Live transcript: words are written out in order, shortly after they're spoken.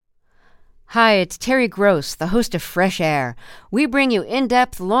Hi, it's Terry Gross, the host of Fresh Air. We bring you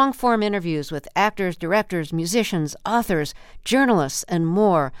in-depth, long-form interviews with actors, directors, musicians, authors, journalists, and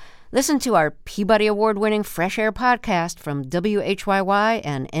more. Listen to our Peabody Award-winning Fresh Air podcast from WHYY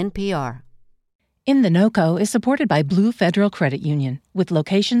and NPR. In the NOCO is supported by Blue Federal Credit Union, with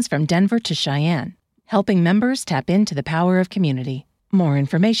locations from Denver to Cheyenne, helping members tap into the power of community. More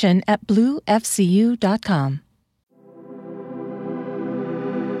information at bluefcu.com.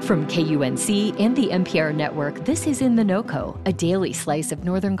 From KUNC and the NPR network, this is In the NOCO, a daily slice of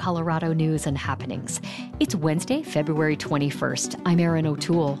Northern Colorado news and happenings. It's Wednesday, February 21st. I'm Erin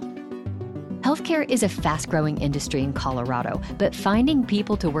O'Toole. Healthcare is a fast-growing industry in Colorado, but finding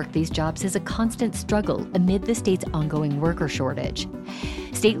people to work these jobs is a constant struggle amid the state's ongoing worker shortage.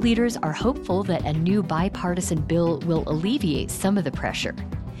 State leaders are hopeful that a new bipartisan bill will alleviate some of the pressure.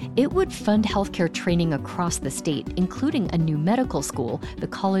 It would fund healthcare training across the state, including a new medical school, the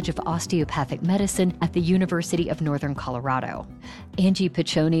College of Osteopathic Medicine at the University of Northern Colorado. Angie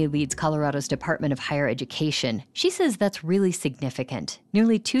Piccioni leads Colorado's Department of Higher Education. She says that's really significant.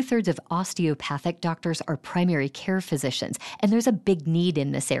 Nearly two-thirds of osteopathic doctors are primary care physicians, and there's a big need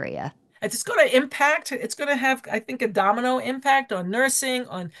in this area. It's going to have, I think, a domino impact on nursing,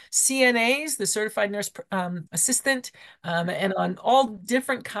 on CNAs, the certified nurse assistant, and on all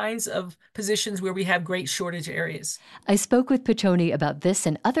different kinds of positions where we have great shortage areas. I spoke with Piccioni about this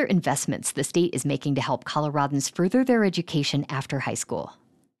and other investments the state is making to help Coloradans further their education after high school.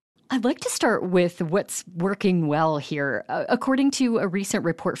 I'd like to start with what's working well here. According to a recent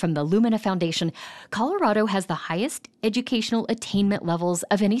report from the Lumina Foundation, Colorado has the highest educational attainment levels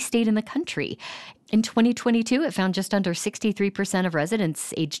of any state in the country. In 2022, it found just under 63% of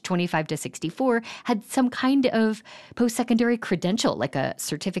residents aged 25 to 64 had some kind of post-secondary credential, like a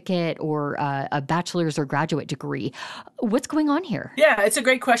certificate or a bachelor's or graduate degree. What's going on here? Yeah, it's a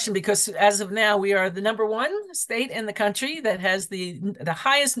great question because as of now, we are the number one state in the country that has the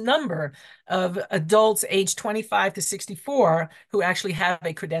highest number of adults aged 25 to 64 who actually have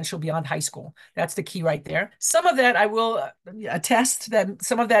a credential beyond high school. That's the key right there. Some of that I will attest that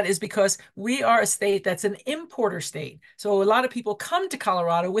some of that is because we are a state that's an importer state. So a lot of people come to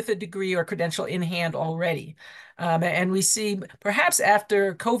Colorado with a degree or credential in hand already. And we see perhaps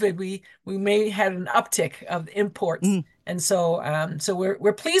after COVID, we may have an uptick of imports. And so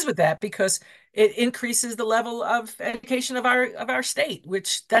we're pleased with that because it increases the level of education of our state,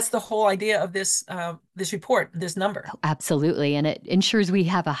 which that's the whole idea of this report, this number. Oh, absolutely. And it ensures we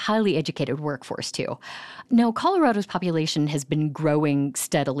have a highly educated workforce, too. Now, Colorado's population has been growing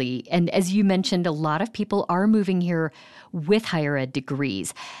steadily. And as you mentioned, a lot of people are moving here with higher ed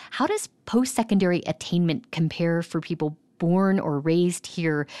degrees. How does post-secondary attainment compare for people born or raised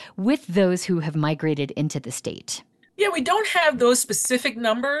here with those who have migrated into the state? Yeah, we don't have those specific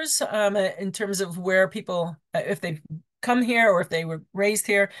numbers in terms of where people, if they've come here or if they were raised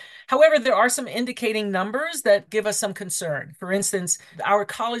here. However, there are some indicating numbers that give us some concern. For instance, our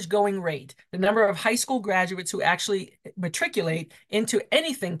college going rate, the number of high school graduates who actually matriculate into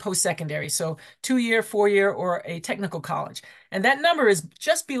anything post-secondary, so 2-year, 4-year, or a technical college. And that number is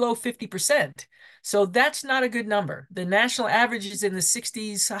just below 50%. So that's not a good number. The national average is in the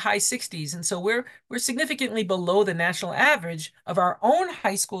 60s, high 60s. And so we're significantly below the national average of our own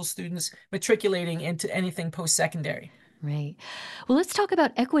high school students matriculating into anything post-secondary. Right. Well, let's talk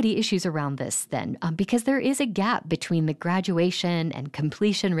about equity issues around this then, because there is a gap between the graduation and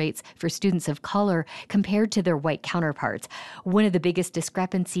completion rates for students of color compared to their white counterparts. One of the biggest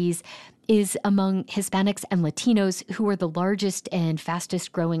discrepancies is among Hispanics and Latinos, who are the largest and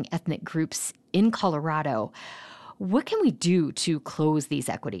fastest growing ethnic groups in Colorado. What can we do to close these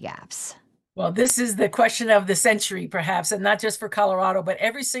equity gaps? Well, this is the question of the century, perhaps, and not just for Colorado, but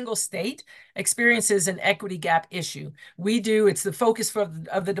every single state experiences an equity gap issue. We do. It's the focus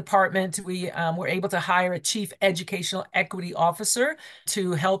of the department. We were able to hire a chief educational equity officer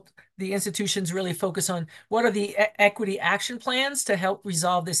to help the institutions really focus on what are the equity action plans to help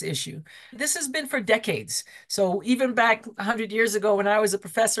resolve this issue. This has been for decades. So even back 100 years ago when I was a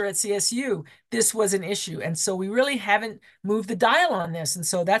professor at CSU, this was an issue. And so we really haven't moved the dial on this. And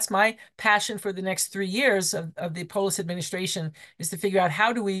so that's my passion for the next 3 years of the Polis administration, is to figure out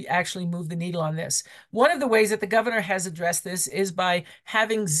how do we actually move the needle on this. One of the ways that the governor has addressed this is by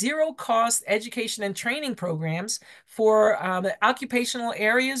having zero-cost education and training programs for occupational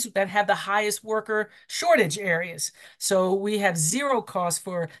areas that have the highest worker shortage areas. So we have zero cost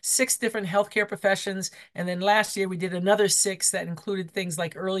for 6 different healthcare professions. And then last year we did another 6 that included things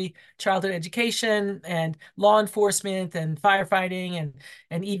like early childhood education and law enforcement and firefighting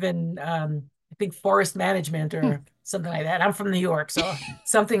and even think forest management or something like that. I'm from New York, so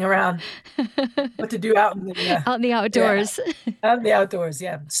something around what to do out in the out in the outdoors. Out in the outdoors,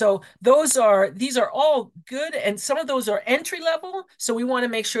 yeah. So these are all good, and some of those are entry level. So we want to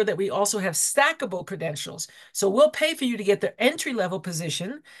make sure that we also have stackable credentials. So we'll pay for you to get the entry level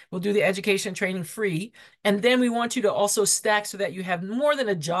position. We'll do the education training free, and then we want you to also stack so that you have more than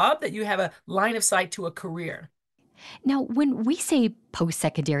a job, that you have a line of sight to a career. Now, when we say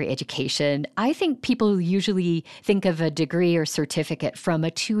post-secondary education, I think people usually think of a degree or certificate from a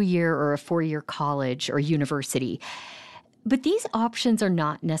 2-year or a 4-year college or university. But these options are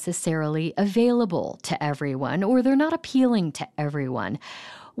not necessarily available to everyone, or they're not appealing to everyone.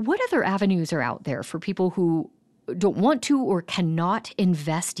 What other avenues are out there for people who don't want to or cannot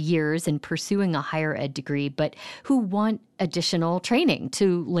invest years in pursuing a higher ed degree, but who want additional training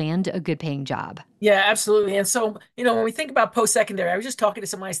to land a good paying job? Yeah, absolutely. And so, when we think about post-secondary, I was just talking to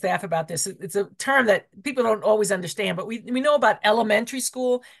some of my staff about this. It's a term that people don't always understand, but we know about elementary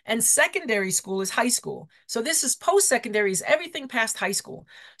school, and secondary school is high school. So this is post-secondary is everything past high school.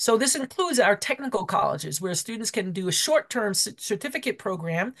 So this includes our technical colleges where students can do a short-term certificate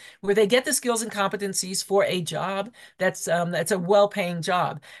program where they get the skills and competencies for a job that's a well-paying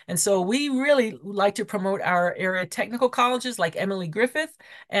job. And so we really like to promote our area technical colleges like Emily Griffith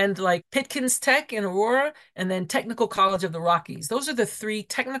and like Pitkins Tech in Aurora, and then Technical College of the Rockies. Those are the 3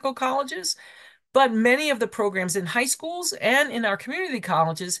 technical colleges. But many of the programs in high schools and in our community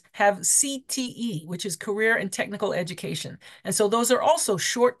colleges have CTE, which is Career and Technical Education. And so those are also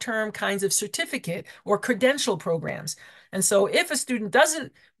short-term kinds of certificate or credential programs. And so if a student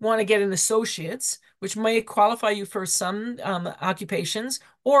doesn't want to get an associate's, which may qualify you for some occupations,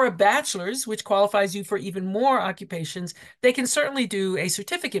 or a bachelor's, which qualifies you for even more occupations, they can certainly do a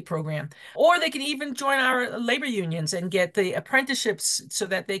certificate program. Or they can even join our labor unions and get the apprenticeships so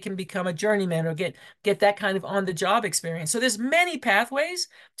that they can become a journeyman or get that kind of on-the-job experience. So there's many pathways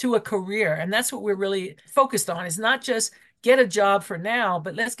to a career, and that's what we're really focused on, is not just get a job for now,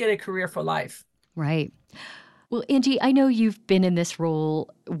 but let's get a career for life. Right. Well, Angie, I know you've been in this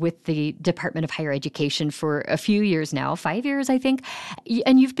role with the Department of Higher Education for a few years now, 5 years, I think,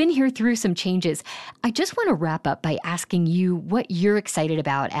 and you've been here through some changes. I just want to wrap up by asking you what you're excited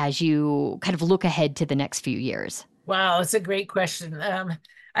about as you kind of look ahead to the next few years. Wow, it's a great question.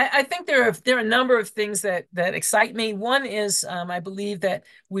 I think there are a number of things that excite me. One is I believe that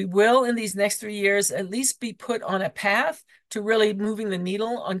we will, in these next 3 years, at least be put on a path to really moving the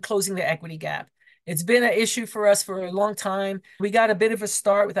needle on closing the equity gap. It's been an issue for us for a long time. We got a bit of a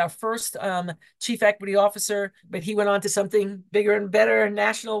start with our first chief equity officer, but he went on to something bigger and better,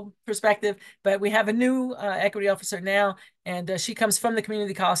 national perspective. But we have a new equity officer now, and she comes from the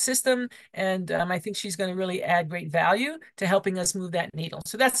community college system. And I think she's going to really add great value to helping us move that needle.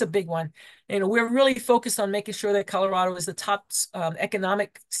 So that's a big one. We're really focused on making sure that Colorado is the top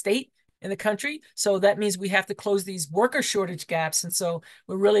economic state in the country. So that means we have to close these worker shortage gaps. And so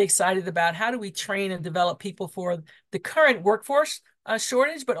we're really excited about how do we train and develop people for the current workforce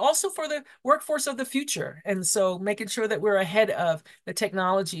shortage, but also for the workforce of the future. And so making sure that we're ahead of the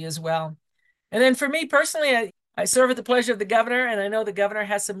technology as well. And then for me personally, I serve at the pleasure of the governor, and I know the governor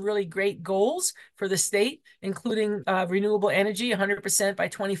has some really great goals for the state, including renewable energy, 100% by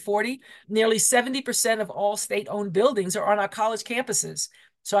 2040. Nearly 70% of all state-owned buildings are on our college campuses.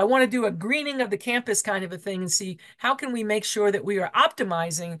 So I want to do a greening of the campus kind of a thing and see how can we make sure that we are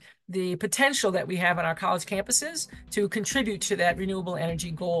optimizing the potential that we have on our college campuses to contribute to that renewable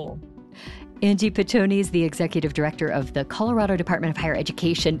energy goal. Angie Piccioni is the Executive Director of the Colorado Department of Higher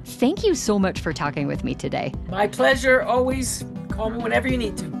Education. Thank you so much for talking with me today. My pleasure. Always call me whenever you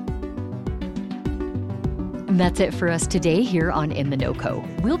need to. And that's it for us today here on In the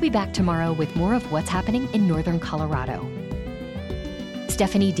NoCo. We'll be back tomorrow with more of what's happening in Northern Colorado.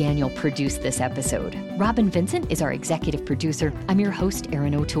 Stephanie Daniel produced this episode. Robin Vincent is our executive producer. I'm your host,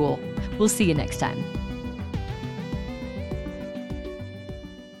 Erin O'Toole. We'll see you next time.